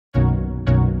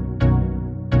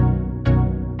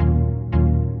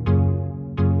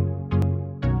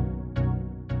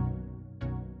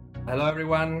Hello,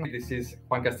 everyone. This is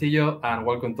Juan Castillo, and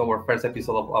welcome to our first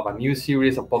episode of a new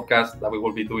series of podcasts that we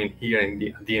will be doing here in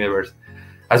the DNAVerse.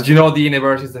 As you know,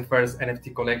 DNAVerse is the first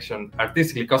NFT collection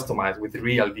artistically customized with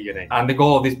real DNA. And the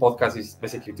goal of this podcast is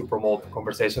basically to promote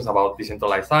conversations about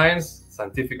decentralized science,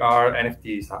 scientific art,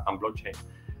 NFTs, and blockchain.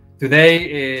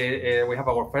 Today, we have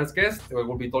our first guest. We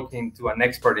will be talking to an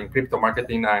expert in crypto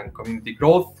marketing and community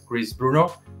growth, Chris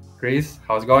Bruno. Chris,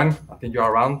 how's it going? I think you're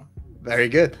around. Very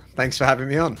good. Thanks for having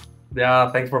me on.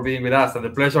 Yeah, thanks for being with us. And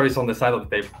the pleasure is on the side of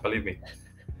the table, believe me.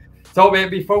 So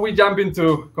before we jump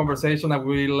into conversation, I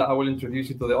will introduce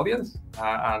you to the audience.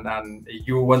 And if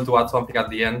you want to add something at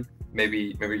the end,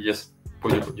 maybe just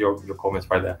put your comments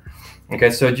right there. Okay,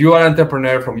 so you are an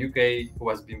entrepreneur from UK who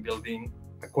has been building,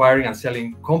 acquiring and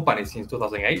selling companies since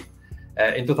 2008.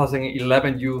 In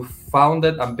 2011, you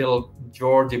founded and built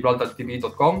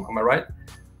YourGibraltarTV.com, am I right?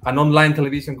 An online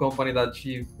television company that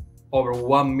achieved over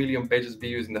 1 million pages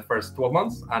views in the first 12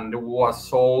 months, and it was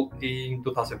sold in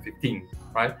 2015,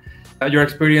 right? Your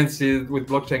experiences with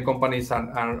blockchain companies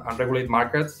and regulated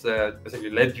markets basically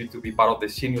led you to be part of the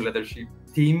senior leadership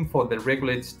team for the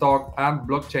regulated stock and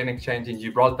blockchain exchange in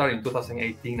Gibraltar in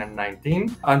 2018 and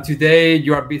 19. And today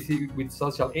you are busy with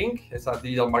Social Inc. It's a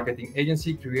digital marketing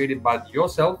agency created by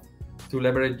yourself to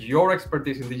leverage your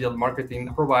expertise in digital marketing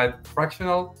and provide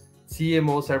fractional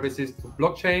CMO services to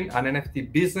blockchain and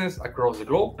NFT business across the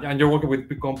globe. And you're working with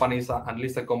big companies and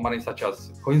listed companies such as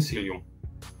Coincilium.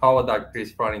 How about that,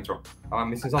 Chris, for an intro? Am I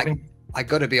missing something? I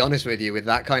got to be honest with you, with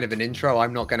that kind of an intro,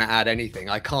 I'm not going to add anything.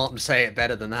 I can't say it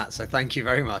better than that. So thank you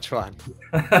very much, Juan.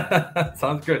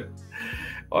 Sounds good.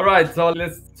 All right, so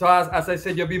as I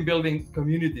said, you've been building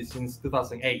communities since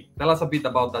 2008. Tell us a bit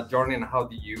about that journey and how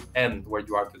did you end where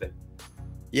you are today?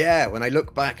 Yeah, when I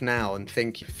look back now and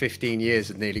think 15 years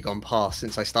had nearly gone past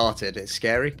since I started, it's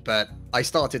scary. But I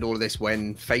started all of this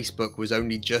when Facebook was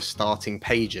only just starting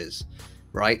pages,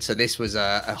 right? So this was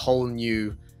a whole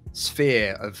new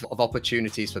sphere of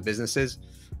opportunities for businesses.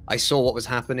 I saw what was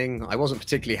happening. I wasn't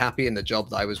particularly happy in the job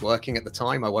that I was working at the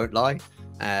time, I won't lie.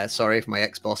 Sorry if my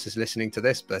ex-boss is listening to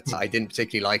this, but I didn't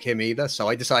particularly like him either. So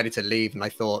I decided to leave, and I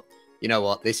thought, you know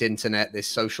what, this internet, this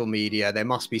social media, there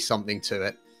must be something to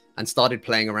it. And started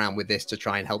playing around with this to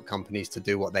try and help companies to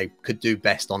do what they could do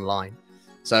best online.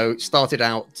 So started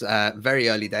out very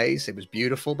early days. It was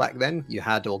beautiful back then. You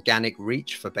had organic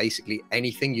reach for basically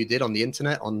anything you did on the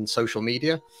internet, on social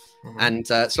media. And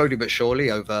slowly but surely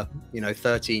over,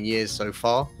 13 years so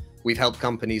far, we've helped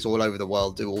companies all over the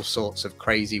world do all sorts of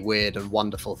crazy, weird and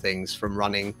wonderful things, from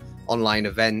running online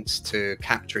events to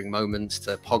capturing moments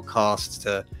to podcasts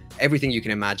to everything you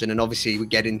can imagine. And obviously we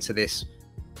get into this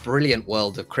brilliant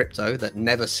world of crypto that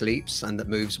never sleeps and that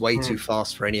moves way too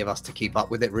fast for any of us to keep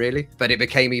up with it, really. But it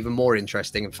became even more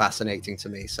interesting and fascinating to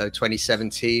me. So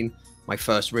 2017, my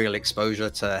first real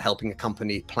exposure to helping a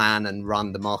company plan and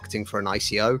run the marketing for an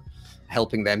ICO,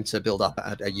 helping them to build up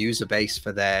a user base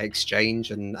for their exchange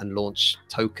and launch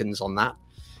tokens on that.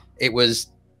 It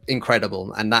was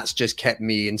incredible. And that's just kept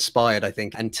me inspired, I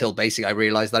think, until basically I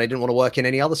realized that I didn't want to work in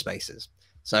any other spaces.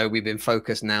 So we've been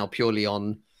focused now purely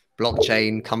on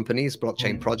blockchain companies,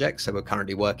 blockchain projects. So we're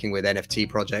currently working with NFT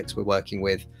projects. We're working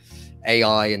with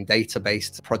AI and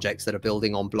data-based projects that are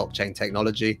building on blockchain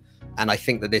technology. And I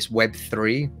think that this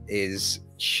Web3 is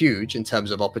huge in terms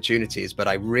of opportunities, but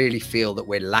I really feel that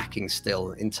we're lacking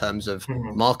still in terms of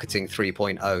marketing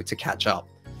 3.0 to catch up.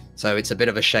 So it's a bit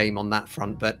of a shame on that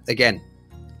front, but again,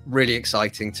 really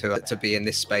exciting to be in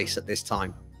this space at this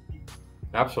time.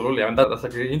 Absolutely, and that's a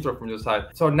great intro from your side.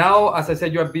 So now, as I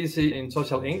said, you are busy in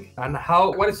Social Inc. And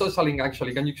what is Social Inc.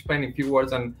 actually? Can you explain in a few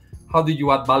words, and how do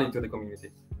you add value to the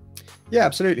community? Yeah,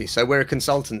 absolutely. So we're a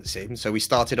consultancy. So we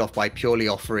started off by purely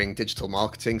offering digital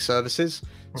marketing services.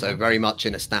 So very much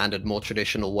in a standard, more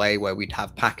traditional way, where we'd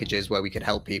have packages where we could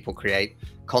help people create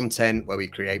content, where we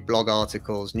create blog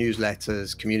articles,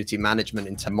 newsletters, community management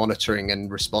into monitoring and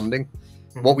responding.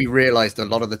 What we realized a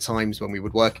lot of the times when we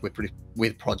would work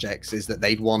with projects is that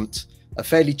they'd want a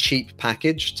fairly cheap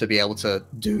package to be able to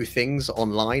do things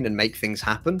online and make things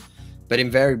happen. But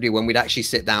invariably, when we'd actually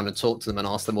sit down and talk to them and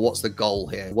ask them, well, what's the goal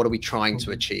here? What are we trying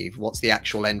to achieve? What's the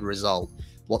actual end result?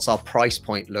 What's our price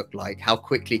point look like? How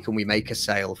quickly can we make a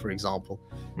sale, for example?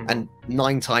 And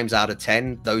 9 times out of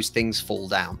 10, those things fall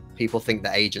down. People think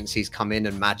that agencies come in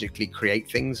and magically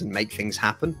create things and make things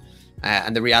happen.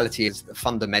 And the reality is the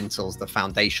fundamentals, the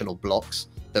foundational blocks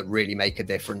that really make a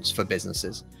difference for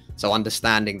businesses. So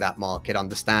understanding that market,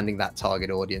 understanding that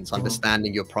target audience,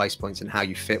 understanding your price points and how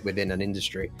you fit within an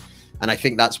industry. And I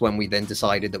think that's when we then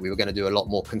decided that we were going to do a lot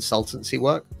more consultancy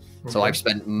work. So I've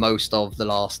spent most of the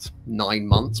last 9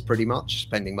 months pretty much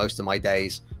spending most of my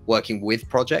days working with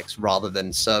projects rather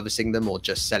than servicing them or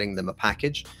just selling them a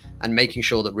package, and making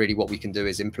sure that really what we can do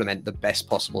is implement the best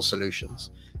possible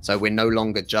solutions. So we're no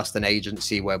longer just an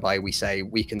agency whereby we say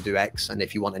we can do X, and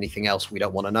if you want anything else, we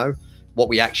don't want to know. What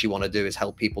we actually want to do is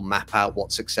help people map out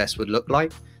what success would look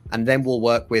like, and then we'll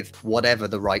work with whatever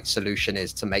the right solution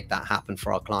is to make that happen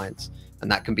for our clients. And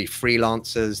that can be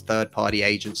freelancers, third-party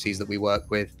agencies that we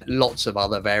work with, lots of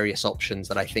other various options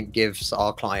that I think gives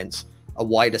our clients a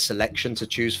wider selection to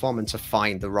choose from and to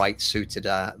find the right suited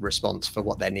response for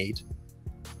what they need.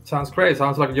 Sounds great.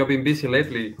 Sounds like you've been busy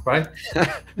lately, right?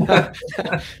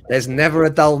 There's never a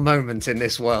dull moment in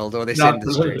this world or this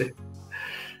industry.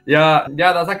 Yeah,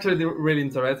 that's actually really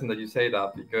interesting that you say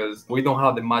that, because we don't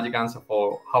have the magic answer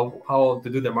for how to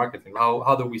do the marketing.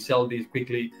 How do we sell this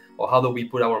quickly, or how do we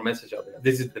put our message out there?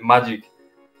 This is the magic,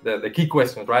 the key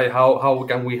question, right? How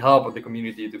can we help the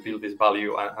community to build this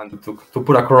value and to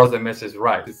put across the message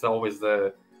right? It's always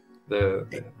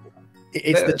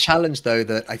it's the challenge, though,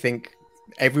 that I think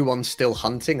everyone's still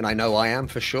hunting, and I know I am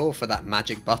for sure, for that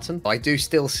magic button. I do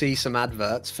still see some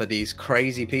adverts for these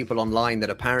crazy people online that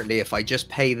apparently if I just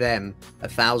pay them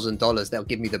 $1,000, they'll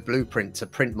give me the blueprint to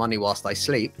print money whilst I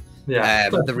sleep. Yeah.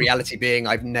 The reality being,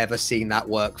 I've never seen that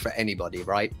work for anybody,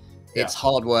 right? It's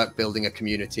hard work building a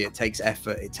community. It takes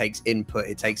effort, it takes input,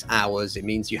 it takes hours. It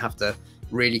means you have to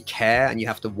really care and you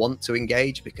have to want to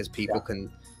engage, because people can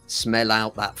smell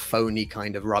out that phony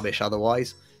kind of rubbish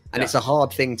otherwise. And it's a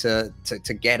hard thing to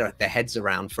get their heads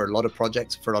around for a lot of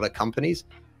projects, for a lot of companies.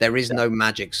 There is no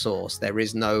magic sauce. There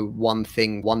is no one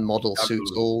thing, one model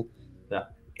suits all. Yeah.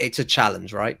 It's a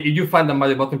challenge, right? If you find the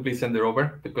magic button, please send it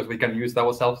over, because we can use that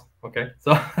ourselves. Okay.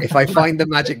 So if I find the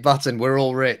magic button, we're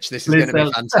all rich. This is going to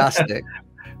be fantastic.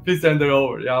 Please send it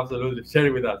over. Yeah, absolutely. Share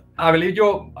it with us. I believe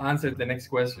you answered the next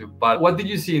question, but what did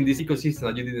you see in this ecosystem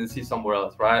that you didn't see somewhere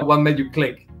else, right? What made you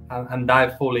click and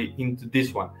dive fully into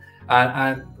this one?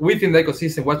 And within the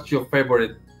ecosystem, what's your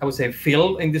favorite, I would say,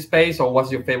 field in this space, or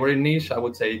what's your favorite niche? I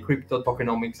would say crypto,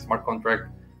 tokenomics, smart contract,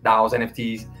 DAOs,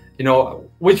 NFTs. You know,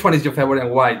 which one is your favorite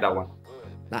and why that one?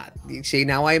 You see,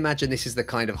 now I imagine this is the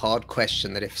kind of hard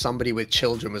question that if somebody with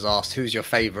children was asked, who's your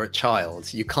favorite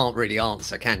child? You can't really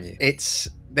answer, can you?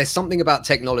 There's something about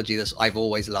technology that I've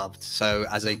always loved. So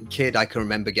as a kid, I can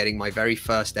remember getting my very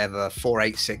first ever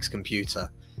 486 computer.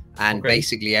 And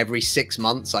basically every 6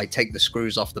 months, I take the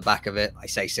screws off the back of it. I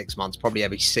say 6 months, probably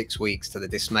every 6 weeks, to the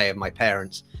dismay of my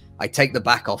parents. I take the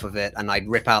back off of it and I'd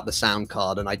rip out the sound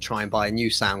card and I'd try and buy a new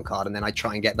sound card, and then I'd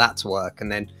try and get that to work. And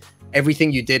then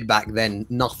everything you did back then,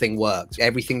 nothing worked.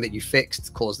 Everything that you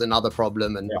fixed caused another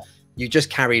problem, and you just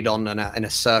carried on in a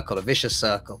circle, a vicious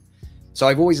circle. So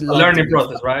I've always loved a learning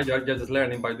process, right? You're just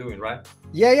learning by doing, right?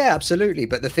 Yeah, absolutely.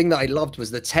 But the thing that I loved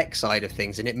was the tech side of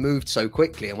things, and it moved so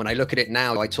quickly. And when I look at it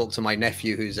now, I talk to my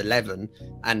nephew who's 11,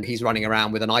 and he's running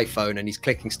around with an iPhone and he's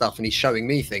clicking stuff and he's showing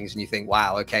me things, and you think,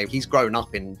 wow, okay, he's grown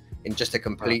up in just a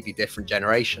completely different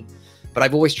generation. But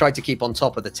I've always tried to keep on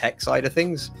top of the tech side of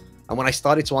things. And when I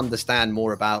started to understand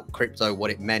more about crypto,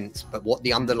 what it meant, but what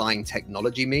the underlying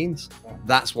technology means,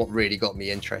 that's what really got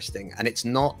me interesting. And it's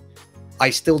not, I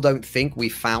still don't think we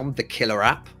found the killer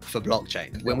app for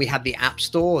blockchain. When we had the App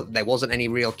Store, there wasn't any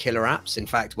real killer apps. In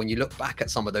fact, when you look back at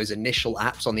some of those initial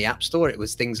apps on the App Store, it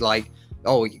was things like,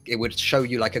 oh, it would show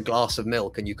you like a glass of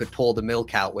milk and you could pour the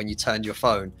milk out when you turned your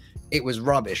phone. It was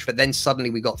rubbish. But then suddenly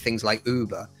we got things like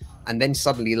Uber, and then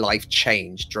suddenly life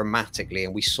changed dramatically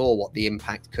and we saw what the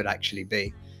impact could actually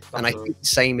be. And I think the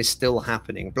same is still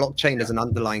happening. Blockchain as an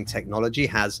underlying technology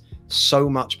has so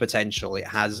much potential.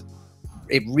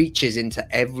 It reaches into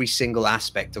every single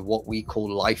aspect of what we call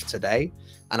life today.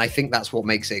 And I think that's what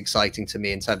makes it exciting to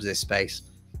me in terms of this space.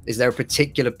 Is there a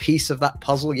particular piece of that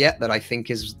puzzle yet that I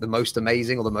think is the most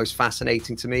amazing or the most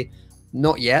fascinating to me?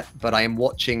 Not yet, but I am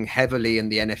watching heavily in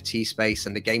the NFT space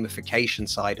and the gamification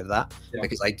side of that,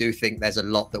 because I do think there's a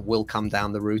lot that will come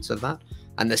down the route of that.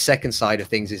 And the second side of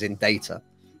things is in data.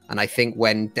 And I think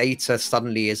when data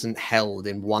suddenly isn't held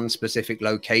in one specific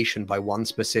location by one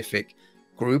specific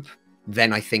group,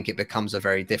 then I think it becomes a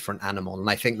very different animal. And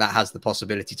I think that has the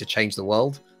possibility to change the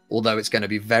world, although it's going to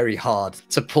be very hard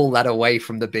to pull that away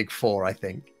from the big four, I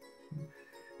think.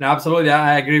 No, absolutely.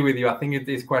 I agree with you. I think it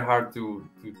is quite hard to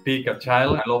pick a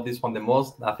child. I love this one the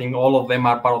most. I think all of them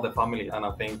are part of the family. And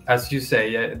I think, as you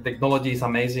say, technology is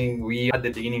amazing. We are at the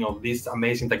beginning of this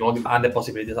amazing technology, and the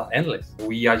possibilities are endless.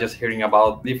 We are just hearing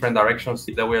about different directions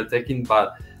that we are taking,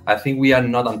 but I think we are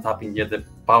not untapping yet the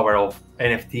power of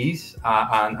NFTs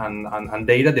and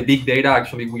data, the big data.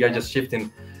 Actually, we are just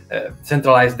shifting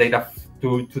centralized data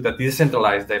to the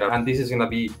decentralized data. And this is going to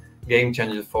be game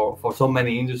changers for so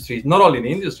many industries, not only in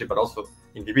the industry, but also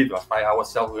individuals, right?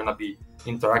 Ourselves, we're going to be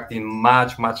interacting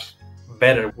much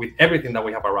better with everything that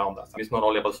we have around us. It's not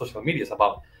only about social media, it's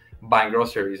about buying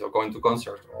groceries or going to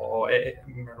concerts or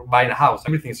buying a house.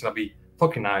 Everything's going to be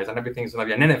tokenized and everything's going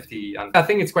to be an NFT. And I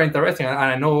think it's quite interesting. And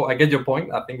I know I get your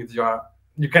point. I think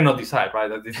you cannot decide, right?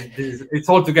 That it's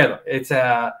all together. It's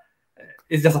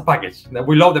just a package.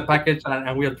 We love the package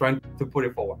and we are trying to put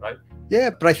it forward, right?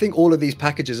 Yeah, but I think all of these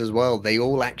packages as well, they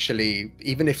all actually,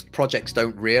 even if projects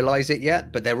don't realize it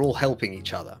yet, but they're all helping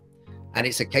each other. And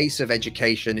it's a case of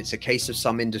education. It's a case of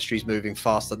some industries moving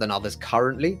faster than others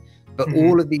currently. But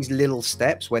all of these little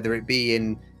steps, whether it be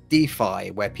in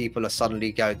DeFi, where people are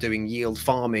suddenly doing yield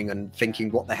farming and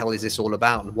thinking, what the hell is this all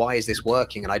about? And why is this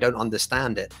working? And I don't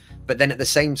understand it. But then at the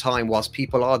same time, whilst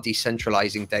people are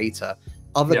decentralizing data,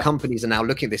 other companies are now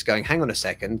looking at this going, hang on a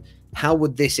second, how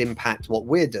would this impact what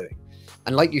we're doing?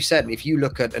 And like you said, if you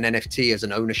look at an NFT as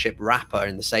an ownership wrapper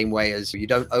in the same way as you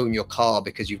don't own your car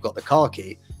because you've got the car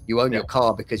key, you own your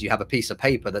car because you have a piece of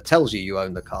paper that tells you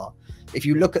own the car. If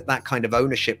you look at that kind of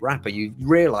ownership wrapper, you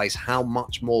realize how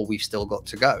much more we've still got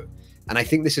to go. And I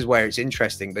think this is where it's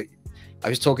interesting. But I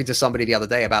was talking to somebody the other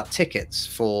day about tickets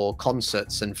for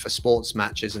concerts and for sports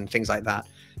matches and things like that.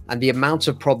 And the amount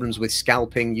of problems with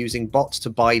scalping, using bots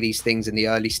to buy these things in the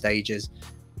early stages.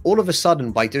 All of a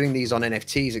sudden, by doing these on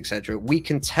NFTs, etc., we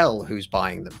can tell who's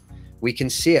buying them. We can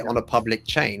see it on a public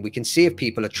chain. We can see if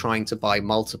people are trying to buy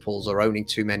multiples or owning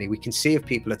too many. We can see if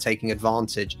people are taking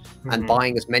advantage and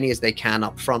buying as many as they can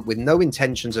up front with no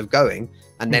intentions of going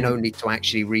and then only to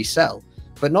actually resell.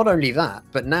 But not only that,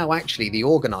 but now actually the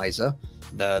organizer,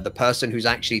 the person who's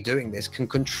actually doing this can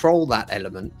control that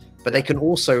element, but they can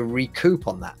also recoup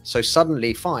on that. So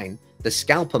suddenly, fine, the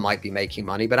scalper might be making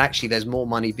money, but actually there's more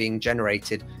money being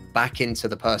generated back into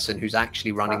the person who's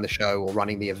actually running the show or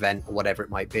running the event or whatever it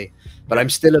might be. But I'm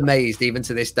still amazed, even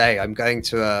to this day. I'm going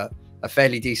to a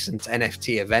fairly decent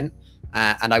NFT event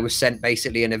and I was sent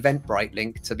basically an Eventbrite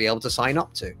link to be able to sign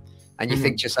up to. And you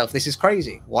think to yourself, this is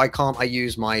crazy. Why can't I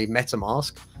use my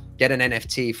MetaMask, get an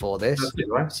NFT for this,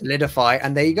 solidify,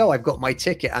 and there you go. I've got my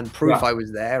ticket and proof I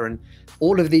was there. And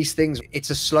all of these things,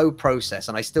 it's a slow process.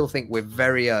 And I still think we're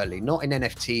very early, not in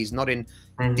NFTs, not in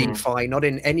DeFi, not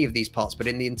in any of these parts, but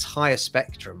in the entire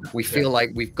spectrum. We feel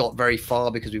like we've got very far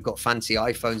because we've got fancy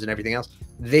iPhones and everything else.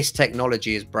 This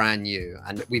technology is brand new.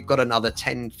 And we've got another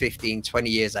 10, 15, 20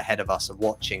 years ahead of us of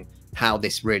watching how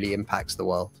this really impacts the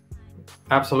world.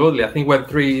 Absolutely. I think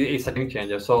Web3 is a game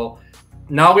changer. So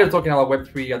now we're talking about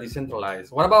Web3 and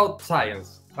decentralized. What about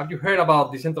science? Have you heard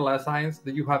about decentralized science?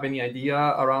 Do you have any idea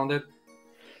around it?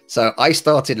 So I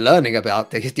started learning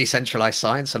about the decentralized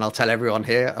science, and I'll tell everyone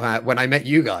here, when I met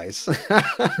you guys.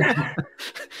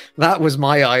 That was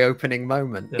my eye-opening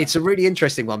moment. It's a really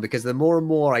interesting one because the more and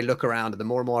more I look around and the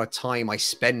more and more time I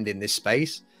spend in this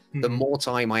space, the more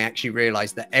time I actually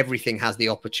realize that everything has the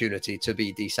opportunity to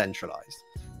be decentralized.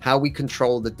 How we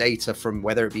control the data from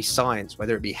whether it be science,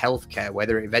 whether it be healthcare,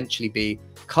 whether it eventually be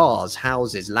cars,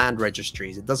 houses, land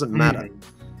registries, it doesn't matter.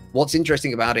 What's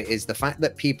interesting about it is the fact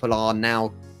that people are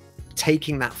now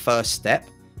taking that first step,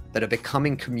 that are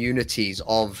becoming communities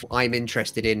of, I'm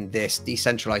interested in this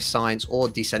decentralized science or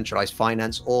decentralized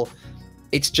finance, or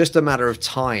it's just a matter of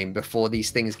time before these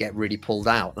things get really pulled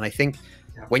out. And I think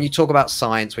when you talk about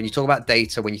science, when you talk about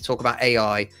data, when you talk about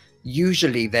AI,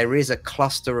 usually there is a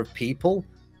cluster of people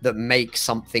that make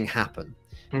something happen.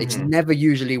 It's never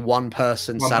usually one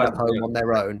person sat at home on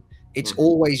their own. It's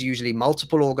always usually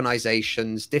multiple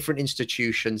organizations, different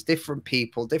institutions, different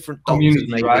people, different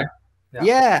community, doctors,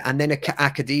 right? And then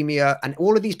academia, and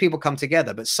all of these people come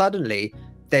together. But suddenly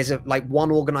there's like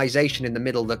one organization in the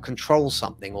middle that controls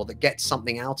something or that gets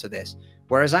something out of this.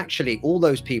 Whereas actually all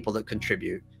those people that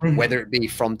contribute, whether it be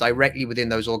from directly within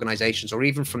those organizations or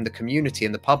even from the community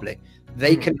and the public,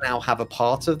 they can now have a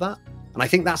part of that. And I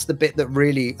think that's the bit that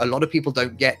really a lot of people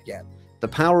don't get yet. The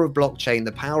power of blockchain,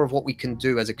 the power of what we can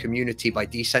do as a community by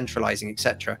decentralizing,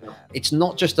 etc. It's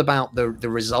not just about the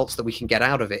results that we can get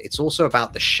out of it. It's also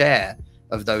about the share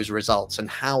of those results and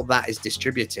how that is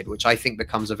distributed, which I think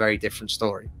becomes a very different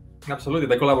story. Absolutely,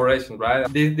 the collaboration, right?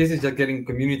 This is just getting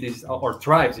communities or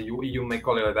tribes, you may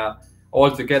call it like that, all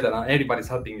together, and everybody's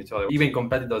helping each other. Even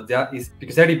competitors, that is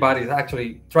because everybody is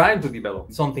actually trying to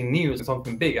develop something new,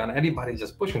 something big, and everybody's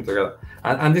just pushing together.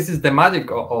 And this is the magic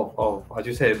of as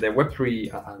you said, the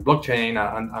Web3 and blockchain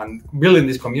and building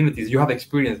these communities. You have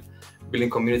experience building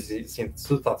communities since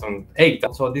 2008.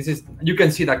 So this is, you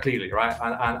can see that clearly, right?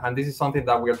 And this is something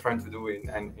that we are trying to do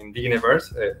in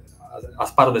DNAVerse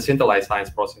as part of the centralized science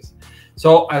process.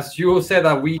 So as you said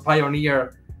that we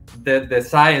pioneer the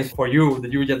science for you,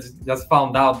 that you just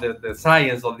found out the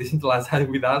science of decentralized science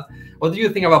with us. What do you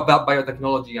think about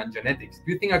biotechnology and genetics?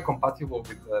 Do you think are compatible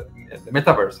with the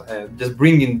metaverse? Just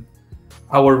bringing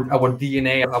our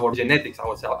DNA, our genetics,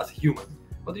 ourselves as humans.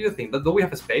 What do you think? Do we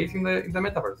have a space in the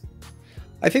metaverse?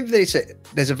 I think there's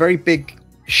a very big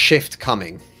shift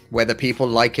coming, whether people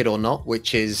like it or not,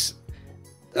 which is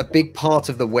a big part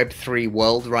of the Web3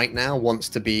 world right now wants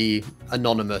to be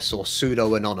anonymous or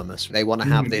pseudo-anonymous. They want to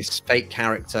have this fake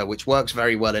character, which works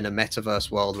very well in a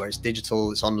metaverse world where it's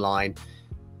digital, it's online.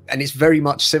 And it's very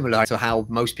much similar to how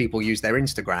most people use their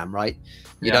Instagram, right?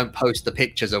 You don't post the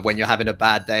pictures of when you're having a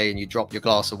bad day and you drop your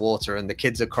glass of water and the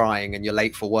kids are crying and you're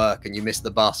late for work and you miss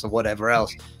the bus or whatever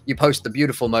else. You post the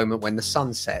beautiful moment when the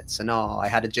sun sets and, oh, I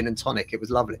had a gin and tonic. It was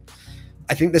lovely.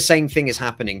 I think the same thing is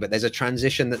happening, but there's a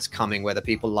transition that's coming, whether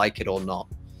people like it or not.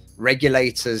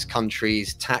 Regulators,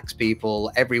 countries, tax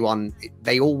people, everyone,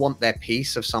 they all want their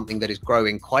piece of something that is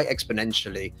growing quite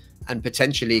exponentially and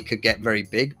potentially could get very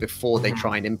big before they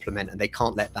try and implement, and they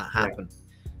can't let that happen.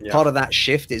 Part of that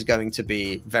shift is going to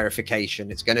be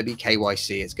verification. It's going to be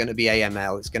KYC. It's going to be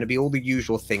AML. It's going to be all the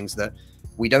usual things that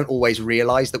we don't always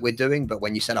realize that we're doing. But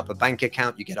when you set up a bank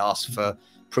account, you get asked for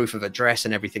proof of address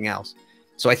and everything else.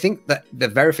 So I think that the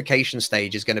verification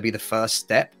stage is going to be the first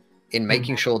step in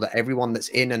making sure that everyone that's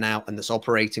in and out and that's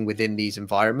operating within these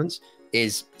environments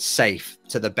is safe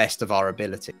to the best of our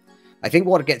ability. I think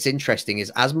what gets interesting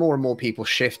is as more and more people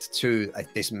shift to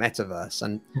this metaverse,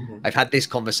 and I've had this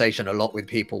conversation a lot with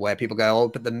people where people go, oh,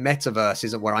 but the metaverse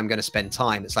isn't where I'm going to spend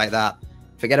time. It's like that.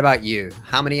 Forget about you.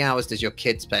 How many hours does your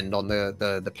kid spend on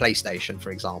the PlayStation,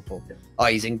 for example? Oh,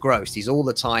 he's engrossed. He's all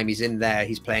the time. He's in there.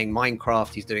 He's playing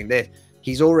Minecraft. He's doing this.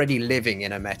 He's already living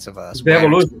in a metaverse. The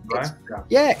evolution, right?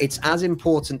 Yeah, it's as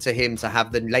important to him to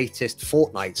have the latest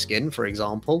Fortnite skin, for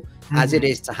example, as it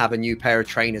is to have a new pair of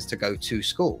trainers to go to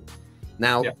school.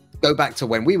 Now, go back to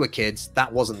when we were kids,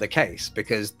 that wasn't the case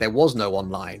because there was no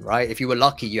online, right? If you were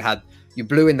lucky, you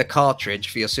blew in the cartridge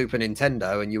for your Super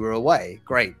Nintendo and you were away.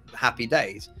 Great, happy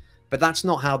days. But that's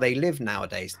not how they live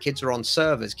nowadays. Kids are on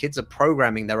servers. Kids are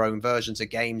programming their own versions of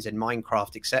games in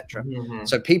Minecraft, etc.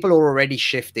 So people are already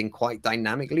shifting quite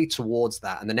dynamically towards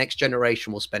that. And the next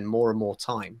generation will spend more and more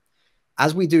time.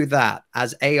 As we do that,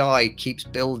 as AI keeps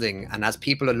building and as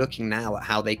people are looking now at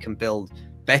how they can build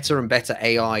better and better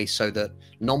AI so that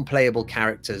non-playable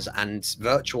characters and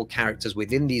virtual characters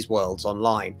within these worlds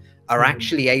online are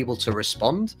actually able to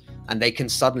respond, and they can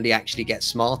suddenly actually get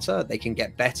smarter, they can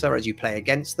get better as you play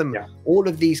against them. All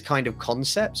of these kind of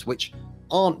concepts which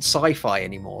aren't sci-fi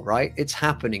anymore, right? It's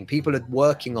happening. People are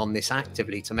working on this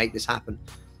actively to make this happen.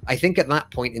 I think at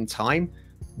that point in time,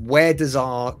 where does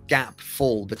our gap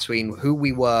fall between who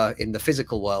we were in the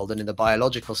physical world and in the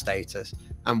biological status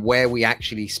and where we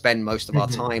actually spend most of our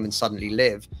time and suddenly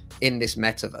live in this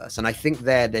metaverse? And I think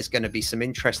there's going to be some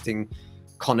interesting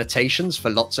connotations for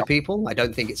lots of people. I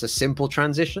don't think it's a simple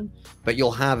transition, but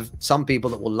you'll have some people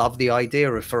that will love the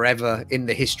idea of forever in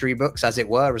the history books, as it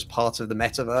were, as part of the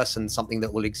metaverse and something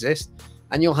that will exist.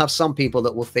 And you'll have some people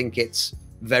that will think it's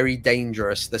very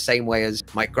dangerous, the same way as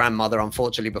my grandmother,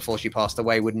 unfortunately, before she passed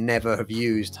away, would never have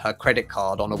used her credit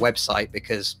card on a website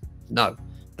because no,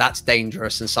 that's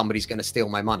dangerous and somebody's going to steal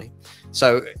my money.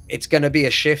 So it's going to be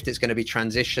a shift. It's going to be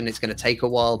transition. It's going to take a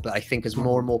while. But I think as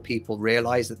more and more people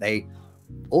realize that they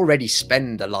already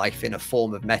spend a life in a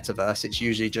form of metaverse, it's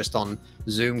usually just on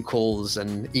Zoom calls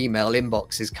and email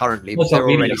inboxes currently, but they're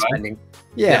already spending.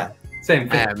 Same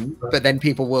thing. But then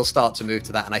people will start to move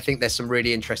to that. And I think there's some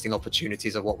really interesting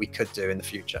opportunities of what we could do in the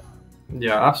future.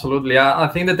 Yeah, absolutely. I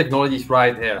think the technology is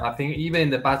right here. I think even in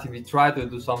the past, if you try to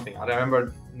do something, I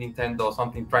remember Nintendo or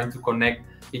something trying to connect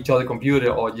each other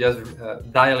computer or just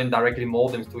dialing directly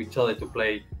modems to each other to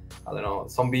play, I don't know,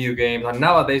 some video games. And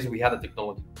nowadays we have the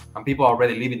technology and people are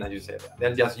already living, as you said.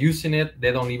 They're just using it.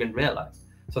 They don't even realize.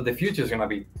 So the future is going to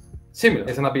be similar.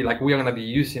 It's going to be like we are going to be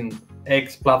using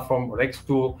X platform or X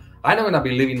tool. I'm not going to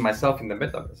be living myself in the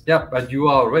metaverse. Yeah, but you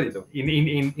are already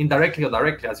doing indirectly or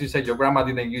directly. As you said, your grandma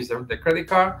didn't use the credit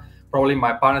card. Probably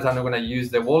my parents are not going to use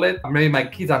the wallet. Maybe my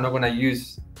kids are not going to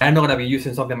use. I'm not going to be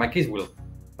using something my kids will.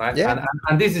 Right? Yeah.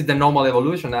 And this is the normal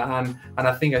evolution. And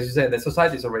I think, as you said, the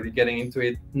society is already getting into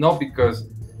it, not because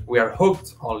we are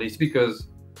hooked only, it's because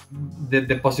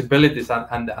the possibilities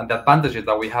and the advantages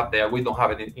that we have there, we don't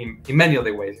have it in many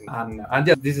other ways. And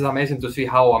yeah, this is amazing to see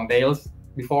how unveils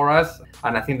before us.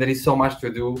 And I think there is so much to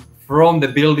do from the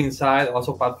building side,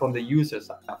 also apart from the user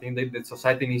side. I think that the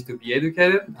society needs to be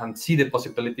educated and see the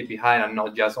possibility behind, and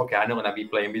not just, okay, I'm not going to be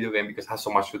playing video game because it has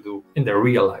so much to do in the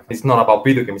real life. It's not about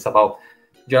video game, it's about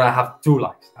you're going to have two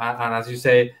lives. And as you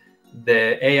say,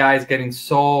 the AI is getting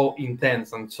so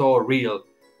intense and so real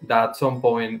that at some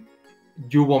point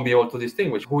you won't be able to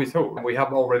distinguish who is who. We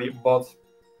have already bots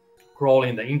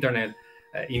crawling the internet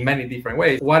in many different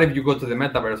ways. What if you go to the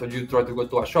metaverse or you try to go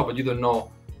to a shop but you don't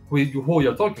know who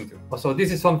you're talking to? So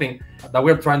this is something that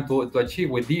we're trying to achieve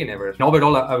with DNAVerse. And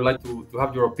overall, I would like to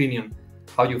have your opinion,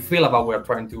 how you feel about what we're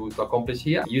trying to accomplish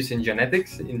here, using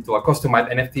genetics into a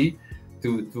customized NFT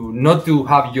to not to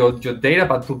have your data,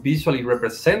 but to visually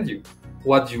represent you,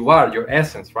 what you are, your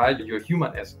essence, right? Your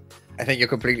human essence. I think you're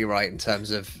completely right in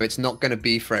terms of it's not going to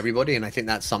be for everybody. And I think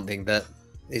that's something that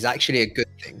is actually a good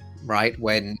thing, right?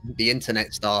 When the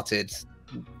internet started,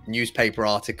 newspaper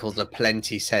articles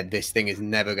aplenty said this thing is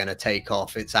never going to take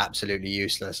off. It's absolutely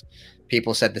useless.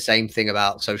 People said the same thing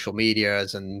about social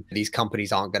medias, and these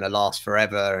companies aren't going to last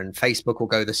forever. And Facebook will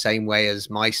go the same way as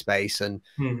MySpace. And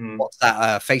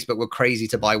Facebook were crazy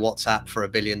to buy WhatsApp for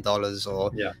 $1 billion,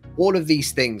 or all of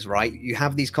these things, right? You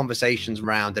have these conversations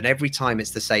around, and every time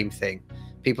it's the same thing.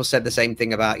 People said the same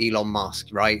thing about Elon Musk,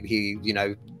 right? He, you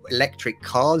know, electric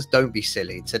cars, don't be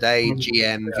silly. Today,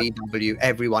 GM, VW,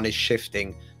 everyone is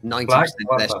shifting 90%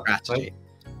 of their strategy.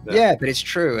 Yeah, but it's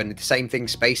true. And the same thing,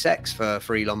 SpaceX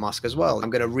for Elon Musk as well. I'm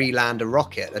going to re-land a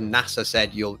rocket. And NASA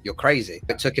said, you're crazy.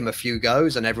 It took him a few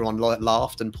goes and everyone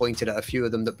laughed and pointed at a few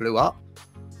of them that blew up.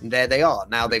 And there they are.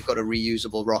 Now they've got a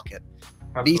reusable rocket.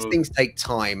 Absolutely. These things take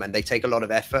time and they take a lot of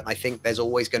effort. I think there's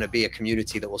always going to be a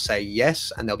community that will say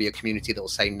yes, and there'll be a community that will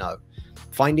say no.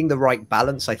 Finding the right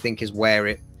balance, I think, is where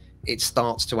it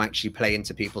starts to actually play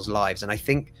into people's lives. And I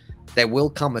think there will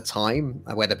come a time,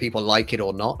 whether people like it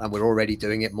or not, and we're already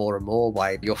doing it more and more,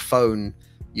 by your phone,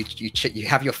 you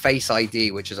have your Face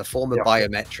ID, which is a form of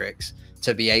biometrics,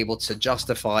 to be able to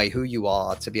justify who you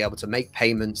are, to be able to make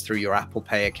payments through your Apple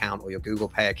Pay account or your Google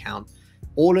Pay account.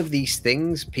 All of these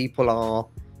things, people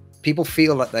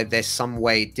feel like there's some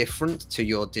way different to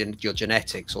your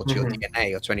genetics or to your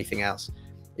DNA or to anything else.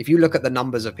 If you look at the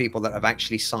numbers of people that have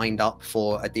actually signed up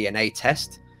for a DNA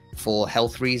test for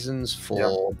health reasons,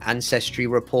 for ancestry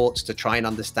reports, to try and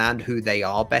understand who they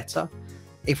are better.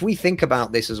 If we think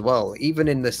about this as well, even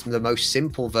in the most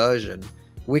simple version,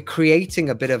 we're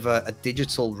creating a bit of a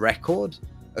digital record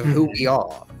of who we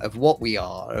are, of what we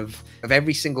are, of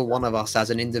every single one of us as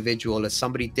an individual, as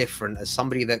somebody different, as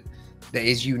somebody that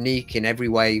is unique in every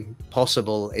way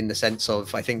possible, in the sense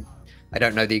of, I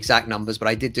don't know the exact numbers, but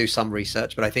I did do some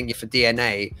research. But I think for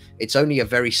DNA, it's only a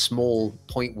very small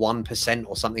 0.1%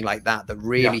 or something like that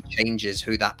really changes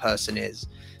who that person is.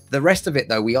 The rest of it,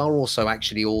 though, we are also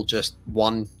actually all just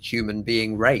one human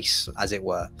being race, as it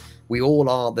were. We all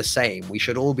are the same. We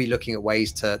should all be looking at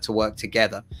ways to work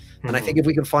together. And I think if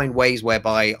we can find ways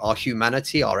whereby our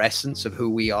humanity, our essence of who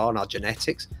we are and our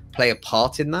genetics play a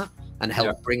part in that and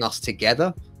help bring us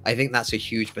together, I think that's a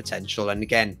huge potential. And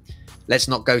again, let's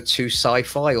not go too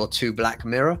sci-fi or too Black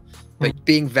Mirror, but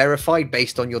being verified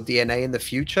based on your DNA in the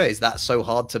future, is that so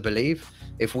hard to believe?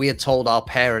 If we had told our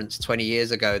parents 20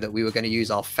 years ago that we were going to use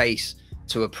our face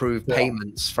to approve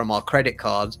payments from our credit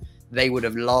cards, they would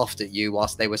have laughed at you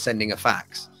whilst they were sending a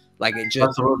fax. Like, it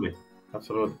just...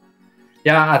 Absolutely.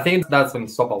 Yeah, I think that's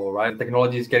unstoppable, right?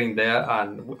 Technology is getting there,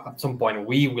 and at some point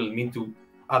we will need to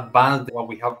advance what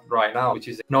we have right now, which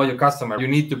is know your customer. You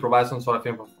need to provide some sort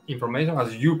of information,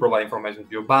 as you provide information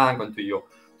to your bank and to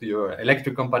your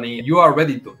electric company. You are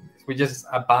already doing this. We're just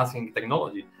advancing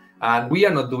technology, and we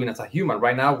are not doing it as a human.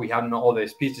 Right now, we have no other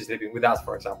species living with us,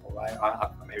 for example, right? I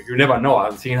mean, you never know.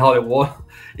 I'm seeing how the world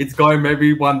it's going.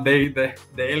 Maybe one day the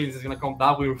aliens is going to come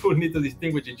down. We will need to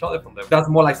distinguish each other from them. That's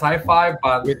more like sci-fi,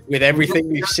 but with everything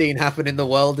we've seen happen in the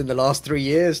world in the last 3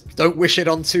 years, don't wish it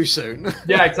on too soon.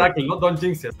 Yeah, exactly. Don't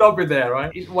jinx it. Stop it there,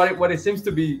 right? What it seems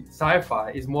to be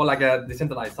sci-fi is more like a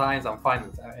decentralized science and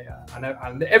finance,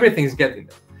 and everything's getting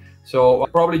there. So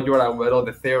probably you're aware of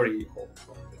the theory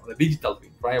of the digital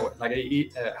twin, right? Like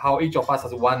how each of us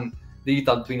has one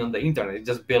digital twin on the internet. It's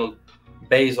just built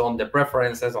based on the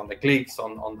preferences, on the clicks,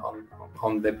 on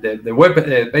the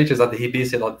web pages that he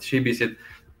visit or she visit.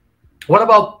 What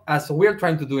about, as we're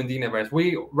trying to do in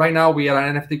DNAVerse, right now we are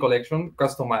an NFT collection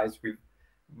customized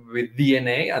with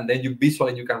DNA, and then you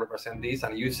can represent this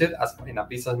and use it as in a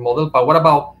business model. But what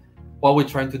about what we're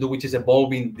trying to do, which is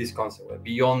evolving this concept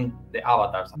beyond the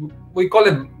avatars? We call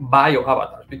it bio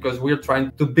avatars because we're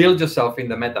trying to build yourself in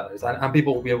the metaverse, and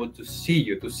people will be able to see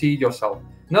you, to see yourself.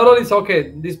 Not only it's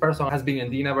okay, this person has been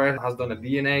in DNAVerse, has done a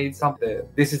DNA, something.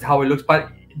 This is how it looks, but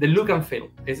the look and feel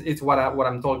it's what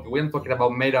I'm talking. We're talking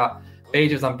about meta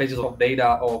pages and pages of data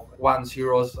of 1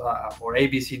 zeros or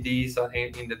ABCDs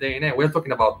in the DNA. We're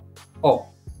talking about, oh,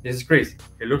 this is Chris.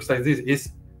 It looks like this.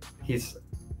 He's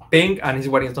pink and he's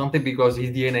wearing something because his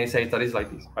DNA says that it's like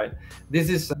this, right? This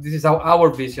is our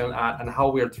vision and how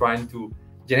we are trying to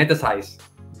geneticize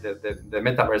the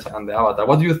metaverse and the avatar.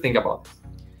 What do you think about this?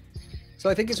 So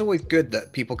I think it's always good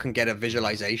that people can get a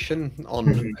visualization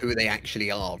on who they actually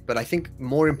are. But I think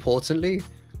more importantly,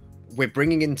 we're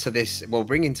bringing into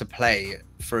play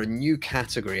for a new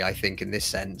category, I think, in this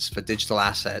sense, for digital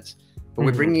assets. But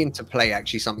we're bringing into play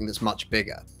actually something that's much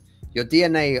bigger. Your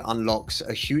DNA unlocks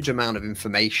a huge amount of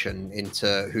information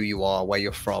into who you are, where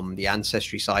you're from, the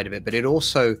ancestry side of it. But it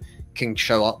also can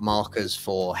show up markers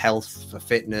for health, for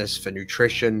fitness, for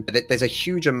nutrition. There's a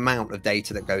huge amount of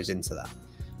data that goes into that.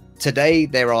 Today,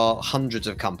 there are hundreds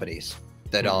of companies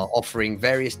that are offering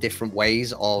various different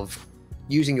ways of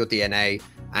using your DNA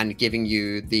and giving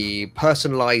you the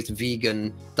personalized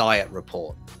vegan diet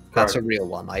report. That's a real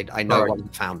one. I know one of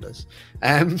the founders.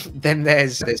 Then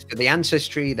there's for the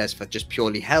ancestry, there's for just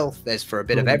purely health, there's for a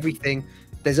bit of everything.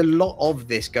 There's a lot of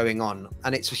this going on,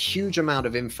 and it's a huge amount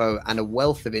of info and a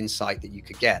wealth of insight that you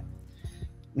could get.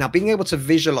 Now, being able to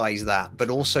visualize that, but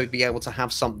also be able to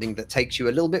have something that takes you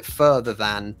a little bit further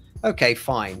than, okay,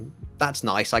 fine, that's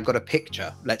nice, I got a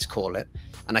picture, let's call it.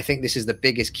 And I think this is the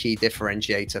biggest key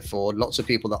differentiator for lots of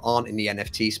people that aren't in the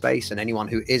NFT space, and anyone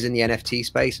who is in the NFT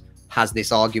space has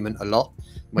this argument a lot.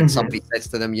 When somebody says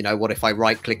to them, you know, what if I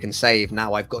right click and save,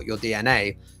 now I've got your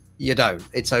DNA? You don't.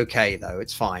 It's okay though,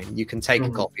 it's fine. You can take a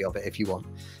copy of it if you want.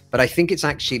 But I think it's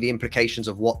actually the implications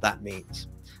of what that means.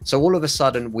 So all of a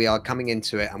sudden we are coming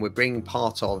into it and we're bringing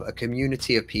part of a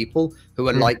community of people who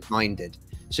are like-minded.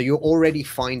 So you're already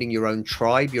finding your own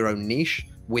tribe, your own niche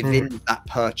within that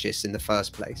purchase in the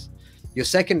first place. You're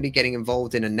secondly getting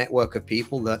involved in a network of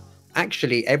people that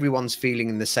actually everyone's feeling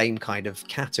in the same kind of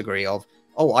category of,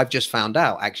 oh, I've just found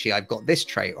out, actually, I've got this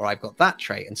trait or I've got that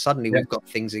trait. And suddenly we've got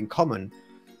things in common.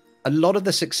 A lot of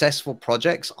the successful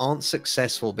projects aren't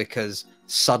successful because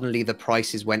suddenly the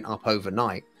prices went up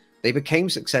overnight. They became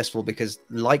successful because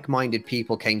like-minded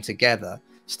people came together,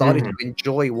 started to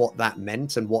enjoy what that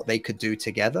meant and what they could do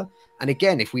together. And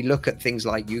again, if we look at things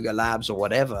like Yuga Labs or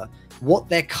whatever, what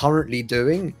they're currently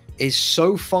doing is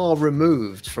so far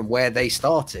removed from where they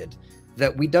started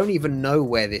that we don't even know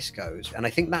where this goes. And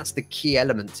I think that's the key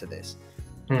element to this.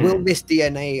 Will this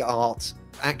DNA art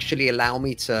actually allow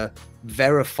me to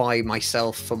verify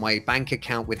myself for my bank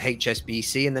account with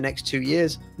HSBC in the next 2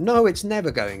 years? No, it's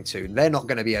never going to. They're not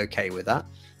going to be okay with that.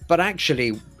 But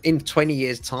actually, in 20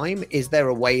 years' time, is there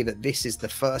a way that this is the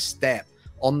first step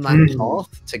on that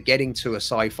path to getting to a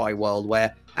sci-fi world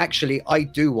where actually I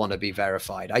do want to be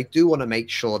verified? I do want to make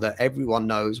sure that everyone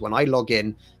knows when I log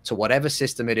in to whatever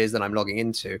system it is that I'm logging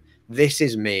into, this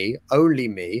is me, only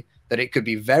me, that it could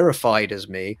be verified as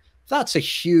me. That's a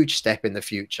huge step in the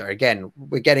future. Again,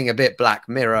 we're getting a bit Black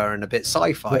Mirror and a bit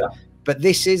sci-fi, but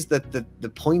this is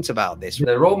the point about this. The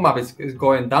roadmap is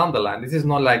going down the line. This is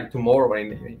not like tomorrow or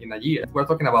in a year. We're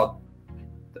talking about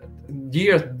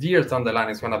years down the line.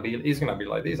 It's gonna be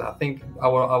like this. I think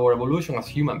our evolution as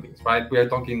human beings, right? We are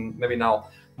talking maybe now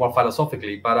more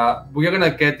philosophically, but we are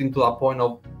gonna get into a point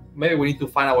of maybe we need to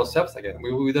find ourselves again.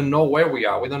 We don't know where we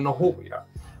are. We don't know who we are.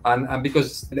 And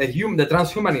because the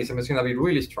transhumanism is going to be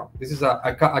really strong. This is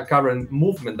a current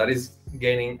movement that is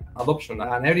gaining adoption,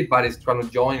 and everybody's trying to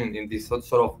join in this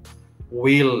sort of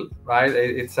wheel, right?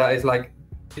 It's like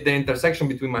the intersection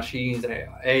between machines,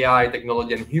 AI,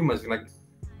 technology, and humans. Like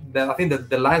I think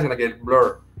that the lines are going to get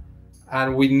blurred,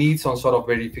 and we need some sort of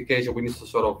verification. We need to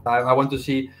sort of. I want to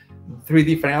see 3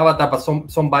 different avatars, but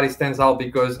somebody stands out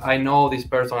because I know this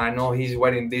person. I know he's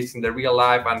wearing this in the real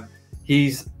life, and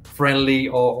he's friendly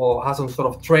or has some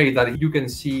sort of trait that you can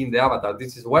see in the avatar.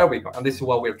 This is where we go, and this is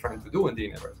what we're trying to do in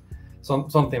DNAVerse.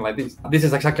 Something like this. This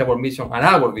is exactly our mission and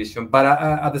our vision. But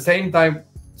at the same time,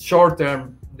 short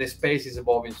term, the space is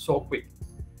evolving so quick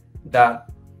that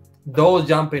those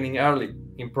jumping in early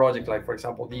in projects like, for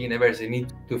example, DNAVerse,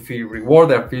 need to feel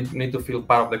rewarded, need to feel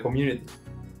part of the community.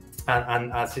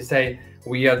 And as you say,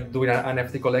 we are doing an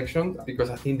NFT collection because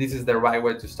I think this is the right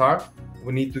way to start.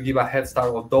 We need to give a head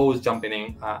start of those jumping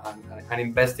in and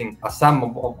investing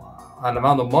an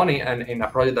amount of money and in a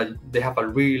project that they have a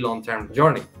really long-term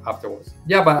journey afterwards.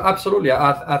 Yeah, but absolutely,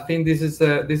 I think this is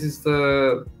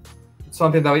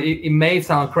something that it may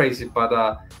sound crazy,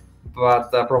 but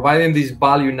providing this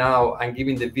value now and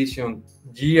giving the vision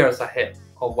years ahead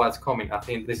of what's coming, I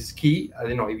think this is key.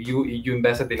 You know, if you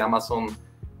invested in Amazon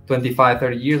 25,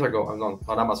 30 years ago,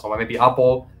 not Amazon, but maybe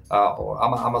Apple or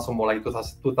Amazon more like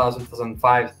 2000,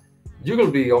 2005, you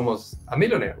will be almost a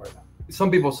millionaire right now.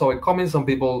 Some people saw it coming. Some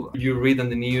people, you read in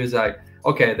the news like,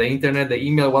 okay, the internet, the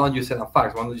email, why don't you send a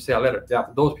fax? Why don't you say a letter? Yeah,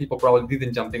 those people probably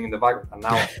didn't jump in the back and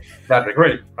now they're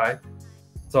regretting, right?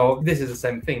 So this is the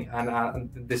same thing, and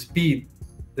the speed,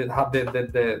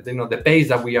 the pace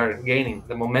that we are gaining,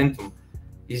 the momentum,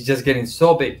 is just getting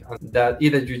so big that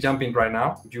either you jump in right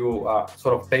now, you are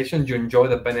sort of patient, you enjoy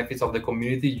the benefits of the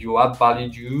community, you add value,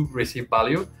 you receive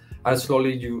value, and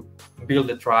slowly you build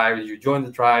the tribe, you join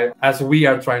the tribe, as we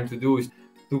are trying to do, is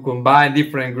to combine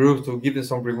different groups, to give them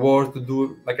some rewards, to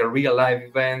do like a real life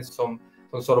event, some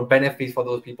sort of benefits for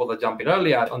those people that jump in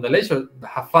earlier on the leisure,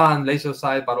 have fun, leisure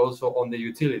side, but also on the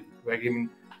utility. We're giving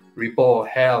report,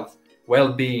 health,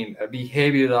 well-being,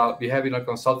 behavioral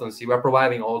consultancy. We're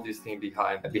providing all these things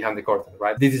behind the curtain,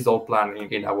 right? This is all planned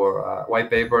in our white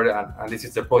paper, and this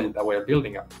is the project that we're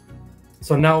building up.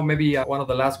 So now maybe one of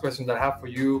the last questions that I have for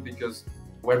you, because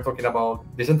we're talking about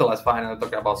decentralized finance, we're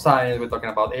talking about science, we're talking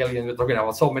about aliens, we're talking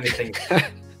about so many things.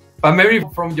 But maybe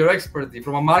from your expertise,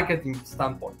 from a marketing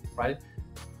standpoint, right?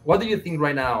 What do you think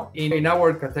right now in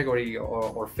our category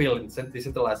or field in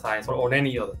decentralized science or on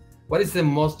any other? What is the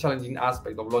most challenging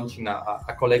aspect of launching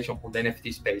a collection on the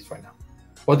NFT space right now?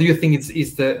 What do you think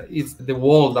is the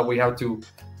wall that we have to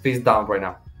face down right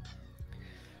now?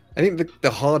 I think the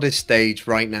hardest stage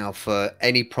right now for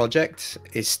any project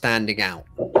is standing out.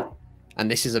 And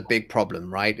this is a big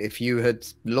problem, right? If you had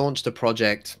launched a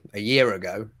project a year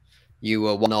ago, you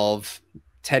were one of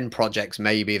 10 projects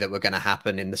maybe that were going to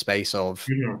happen in the space of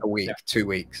a week, 2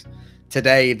 weeks.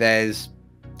 Today, there's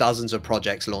dozens of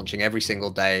projects launching every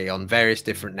single day on various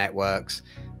different networks.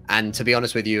 And to be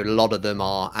honest with you, a lot of them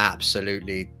are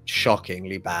absolutely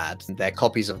shockingly bad. They're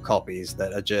copies of copies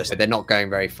that are just, they're not going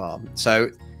very far. So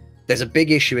there's a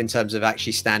big issue in terms of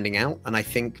actually standing out. And I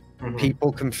think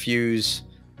people confuse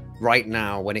right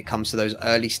now when it comes to those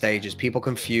early stages, people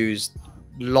confuse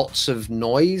lots of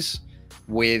noise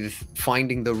with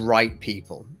finding the right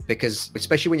people, because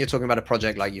especially when you're talking about a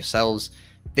project like yourselves,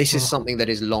 this is something that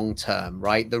is long term,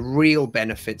 right? The real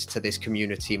benefits to this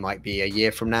community might be a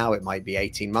year from now, it might be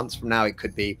 18 months from now, it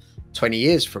could be 20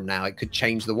 years from now, it could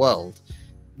change the world.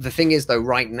 The thing is though,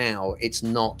 right now, it's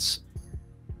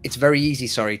very easy,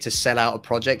 to sell out a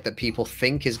project that people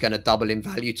think is going to double in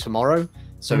value tomorrow.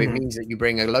 So it means that you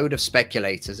bring a load of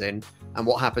speculators in, and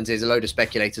what happens is a load of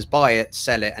speculators buy it,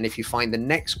 sell it, and if you find the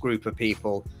next group of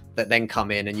people that then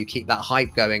come in and you keep that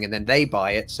hype going and then they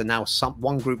buy it, so now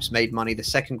one group's made money, the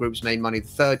second group's made money, the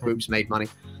third group's made money,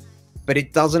 but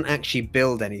it doesn't actually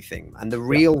build anything. And the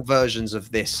real versions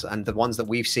of this, and the ones that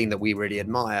we've seen that we really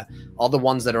admire, are the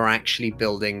ones that are actually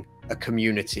building a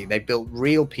community. They built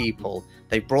real people,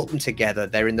 they brought them together,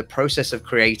 they're in the process of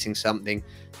creating something,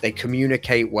 they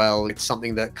communicate well. It's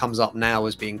something that comes up now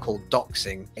as being called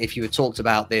doxing. If you had talked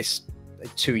about this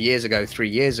 2 years ago, 3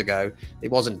 years ago, it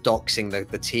wasn't doxing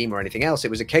the team or anything else. It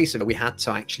was a case of we had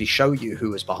to actually show you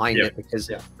who was behind it, because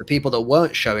the people that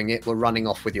weren't showing it were running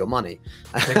off with your money.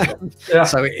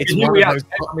 So it's one of those.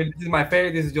 I mean, this is my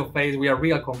face, this is your face. We are a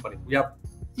real company. We have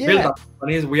built up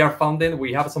companies. We are founded.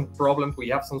 We have some problems. We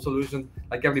have some solutions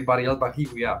like everybody else, but here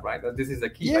we are, right? This is the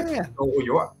key. Like, you know who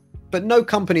you are. But no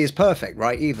company is perfect,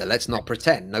 right? Either. Let's not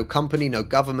pretend. No company, no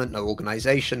government, no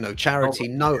organization, no charity,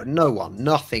 no one.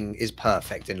 Nothing is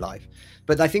perfect in life.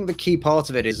 But I think the key part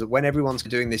of it is that when everyone's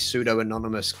doing this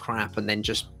pseudo-anonymous crap and then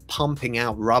just pumping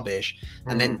out rubbish,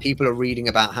 and then people are reading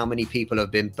about how many people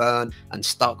have been burned and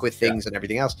stuck with things and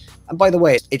everything else. And by the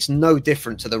way, it's no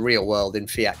different to the real world in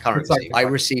fiat currency. Exactly. I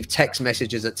receive text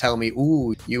messages that tell me,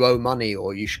 ooh, you owe money,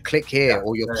 or you should click here,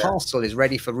 or your parcel is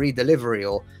ready for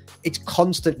redelivery, or it's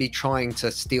constantly trying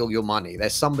to steal your money.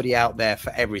 There's somebody out there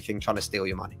for everything trying to steal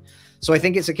your money. So I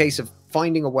think it's a case of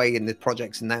finding a way in the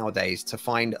projects nowadays to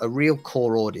find a real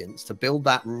core audience, to build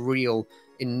that real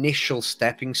initial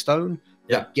stepping stone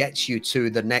that gets you to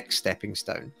the next stepping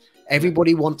stone.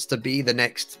 Everybody wants to be the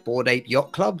next Bored Ape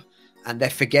Yacht Club, and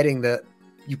they're forgetting that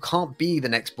you can't be the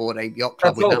next Bored Ape Yacht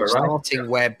Club without starting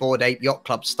where Bored Ape Yacht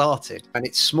Club started. And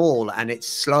it's small and it's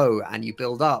slow, and you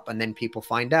build up, and then people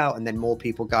find out, and then more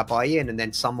people go buy in, and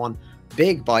then someone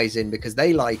big buys in because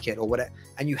they like it or whatever.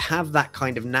 And you have that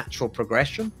kind of natural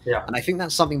progression. And I think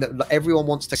that's something that everyone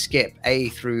wants to skip A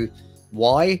through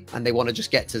Y, and they want to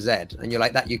just get to Z. And you're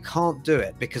like, that you can't do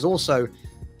it, because also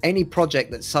any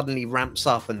project that suddenly ramps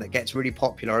up and that gets really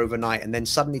popular overnight and then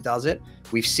suddenly does it,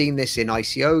 we've seen this in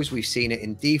ICOs, we've seen it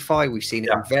in DeFi, we've seen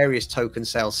it in various token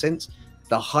sales since.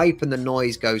 The hype and the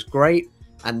noise goes great,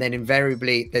 and then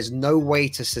invariably there's no way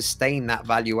to sustain that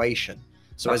valuation.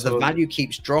 So as the value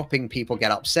keeps dropping, people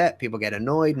get upset, people get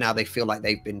annoyed, now they feel like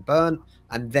they've been burnt,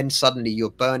 and then suddenly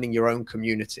you're burning your own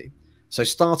community. So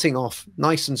starting off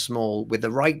nice and small with the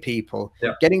right people,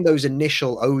 Yeah. getting those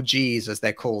initial OGs, as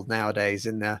they're called nowadays,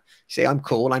 in there. See, I'm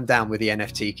cool, I'm down with the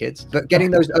NFT kids, but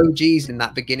getting those OGs in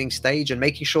that beginning stage and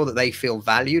making sure that they feel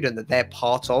valued and that they're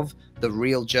part of the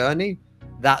real journey,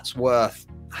 that's worth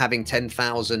having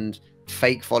 10,000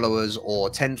 fake followers or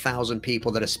 10,000 people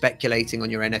that are speculating on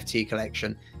your NFT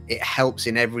collection. It helps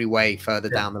in every way further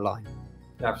down the line.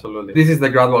 Absolutely. This is the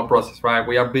gradual process, right?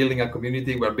 We are building a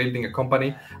community, we're building a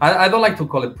company. I don't like to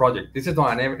call it project. This is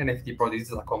not an NFT project,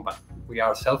 this is a company. We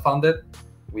are self-funded,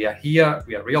 we are here,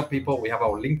 we are real people, we have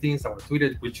our LinkedIn's, our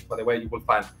Twitter, which by the way, you will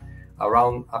find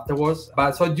around afterwards.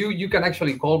 But so you can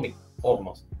actually call me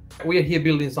almost. We are here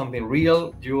building something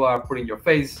real. You are putting your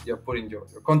face, you're putting your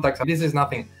contacts. This is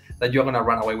nothing that you're gonna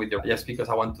run away with just because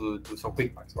I want to do some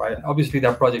quick bucks, right? Obviously,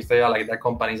 there are projects there, like there are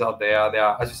companies out there. There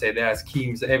are, as you say, there are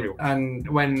schemes everywhere. And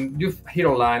when you hear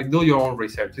online, do your own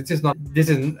research. This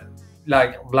is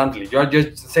like bluntly, you're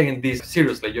just saying this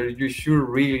seriously. You should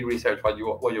really research what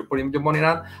you're putting your money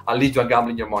on. At least you're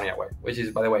gambling your money away, which is,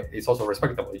 by the way, it's also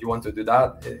respectable. If you want to do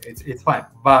that, it's fine.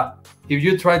 But if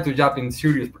you try to jump in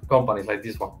serious companies like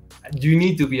this one, you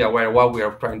need to be aware of what we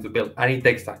are trying to build, and it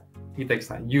takes time. It takes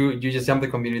time. You just jump the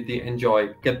community, enjoy,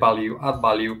 get value, add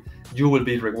value. You will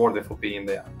be rewarded for being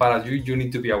there. But you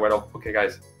need to be aware of, okay,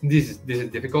 guys, this is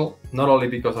difficult. Not only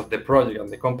because of the project and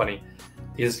the company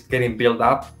is getting built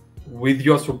up with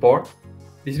your support.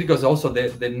 It's because also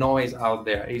the noise out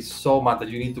there is so much that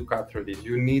you need to cut through this.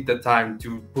 You need the time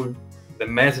to put the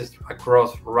message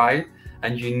across right,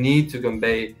 and you need to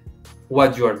convey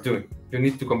what you are doing. You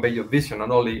need to convey your vision,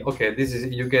 not only, okay, this is,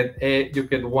 you get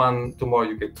one, tomorrow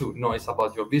you get two. No, it's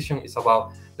about your vision. It's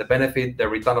about the benefit, the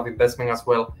return of investment as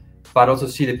well, but also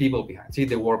see the people behind, see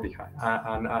the work behind.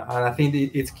 And I think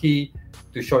it's key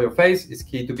to show your face. It's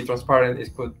key to be transparent. It's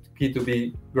key to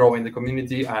be growing the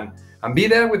community and be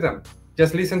there with them.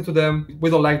 Just listen to them. We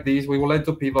don't like this. We would like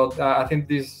to pivot. I think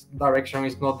this direction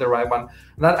is not the right one.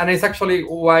 And it's actually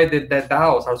why the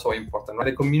DAOs are so important, right?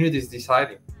 The community is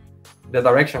deciding the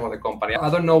direction of the company. I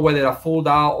don't know whether a full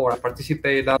DAO or a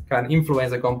participate DAO can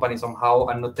influence the company somehow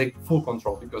and not take full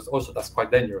control, because also that's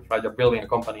quite dangerous, right? You're building a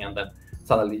company and then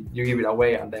suddenly you give it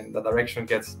away and then the direction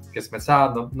gets messed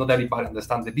up. Not everybody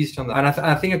understands the vision. And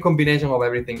I think a combination of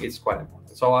everything is quite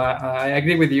important. So I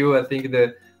agree with you. I think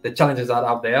the challenges are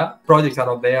out there, projects are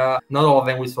out there. Not all of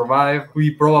them will survive.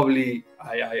 We probably,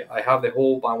 I have the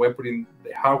hope, and we're putting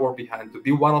the hard work behind to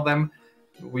be one of them.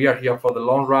 We are here for the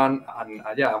long run, and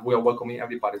we are welcoming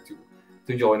everybody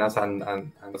to join us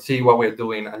and see what we're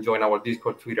doing and join our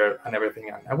Discord, Twitter, and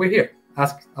everything. And we're here.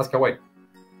 Ask away.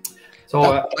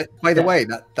 So, by the way,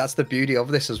 that's the beauty of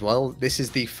this as well. This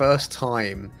is the first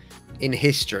time in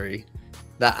history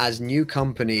that as new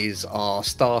companies are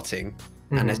starting,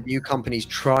 and as new companies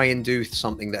try and do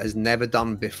something that has never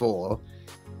done before,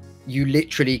 you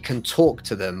literally can talk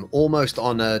to them almost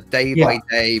on a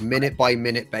day-by-day,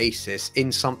 minute-by-minute basis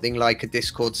in something like a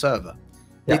Discord server.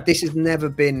 This has never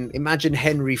been. Imagine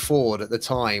Henry Ford at the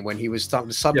time when he was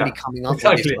suddenly coming up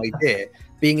with this idea,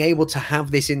 being able to have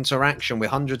this interaction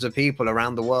with hundreds of people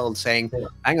around the world saying,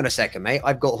 hang on a second, mate,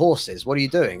 I've got horses. What are you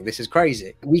doing? This is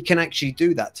crazy. We can actually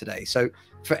do that today. So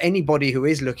for anybody who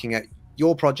is looking at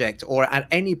your project or at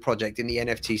any project in the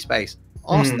NFT space,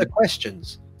 ask the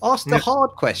questions. Ask the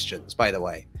hard questions, by the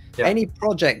way. Any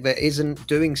project that isn't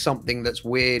doing something that's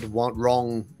weird,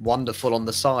 wrong, wonderful on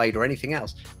the side or anything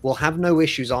else will have no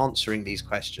issues answering these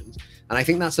questions. And I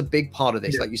think that's a big part of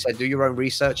this. Like you said, do your own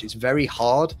research. It's very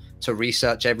hard to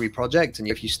research every project. And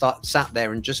if you sat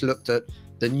there and just looked at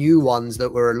the new ones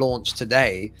that were launched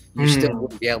today, you still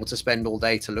wouldn't be able to spend all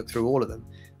day to look through all of them.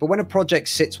 But when a project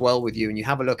sits well with you and you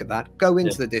have a look at that, go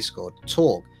into the Discord,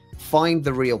 talk, find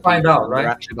the real people that are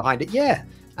actually behind it.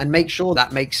 And make sure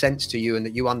that makes sense to you and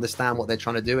that you understand what they're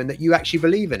trying to do and that you actually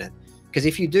believe in it. Because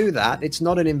if you do that, it's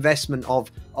not an investment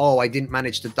of, oh, I didn't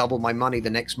manage to double my money the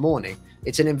next morning.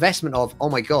 It's an investment of, oh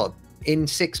my God, in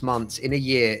 6 months, in a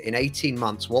year, in 18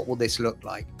 months, what will this look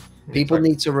like? People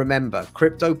need to remember,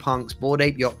 CryptoPunks, Bored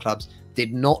Ape Yacht Clubs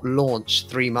did not launch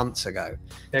 3 months ago.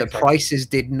 The prices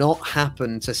did not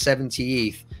happen to 70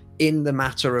 ETH in the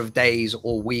matter of days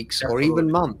or weeks or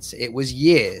even months. It was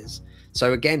years.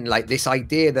 So again, like this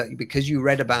idea that because you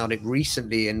read about it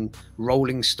recently in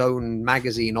Rolling Stone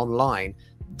magazine online,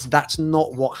 that's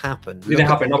not what happened. It didn't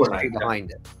happen overnight.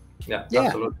 Behind it.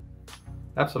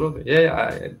 Absolutely.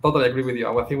 I totally agree with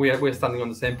you. I think we're standing on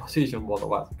the same position, both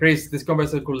of us. Chris, this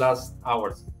conversation could last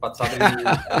hours, but suddenly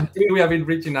we have been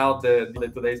reaching out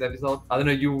today's episode. I don't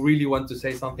know, you really want to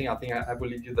say something? I think I will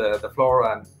leave you the floor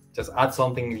and just add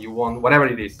something you want, whatever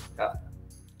it is.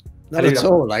 Not at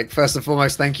all. Like, first and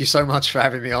foremost, thank you so much for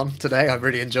having me on today. I've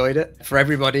really enjoyed it. For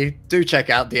everybody, do check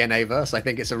out DNAVerse. I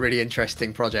think it's a really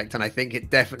interesting project, and I think it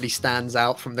definitely stands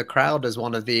out from the crowd as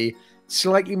one of the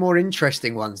slightly more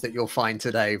interesting ones that you'll find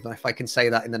today, if I can say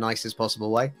that in the nicest possible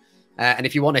way. And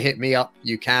if you want to hit me up,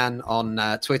 you can on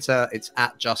Twitter. It's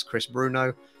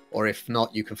 @justchrisbruno, or if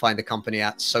not, you can find the company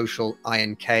at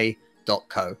socialink.co.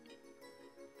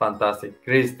 Fantastic.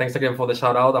 Chris, thanks again for the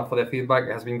shout out and for the feedback.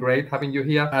 It has been great having you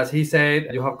here. As he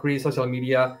said, you have Chris social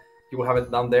media. You will have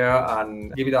it down there,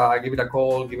 and give it a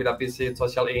call, give it a visit.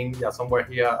 Social Inc. Yeah, somewhere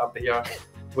here, up here.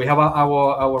 We have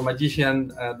our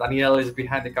magician, Daniel, is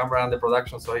behind the camera and the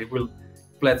production, so he will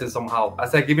bless it somehow. As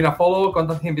I said, give him a follow,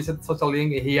 contact him, visit Social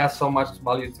Link. He has so much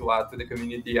value to add to the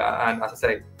community. And as I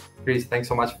say, Chris, thanks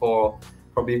so much for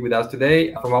being with us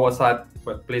today. From our side,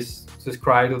 well, please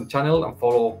subscribe to the channel and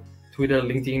follow Twitter,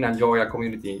 LinkedIn, and join our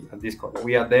community and Discord.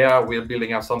 We are there. We are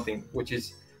building up something which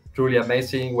is truly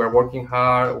amazing. We're working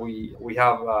hard. We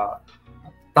have a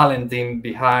talent team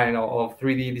behind of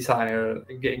 3D designers,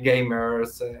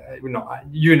 gamers,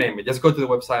 you name it. Just go to the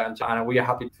website and we are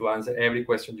happy to answer every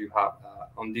question you have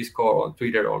on Discord, on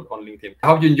Twitter, or on LinkedIn. I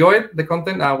hope you enjoyed the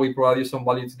content and we provide you some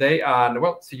value today. And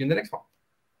well, see you in the next one.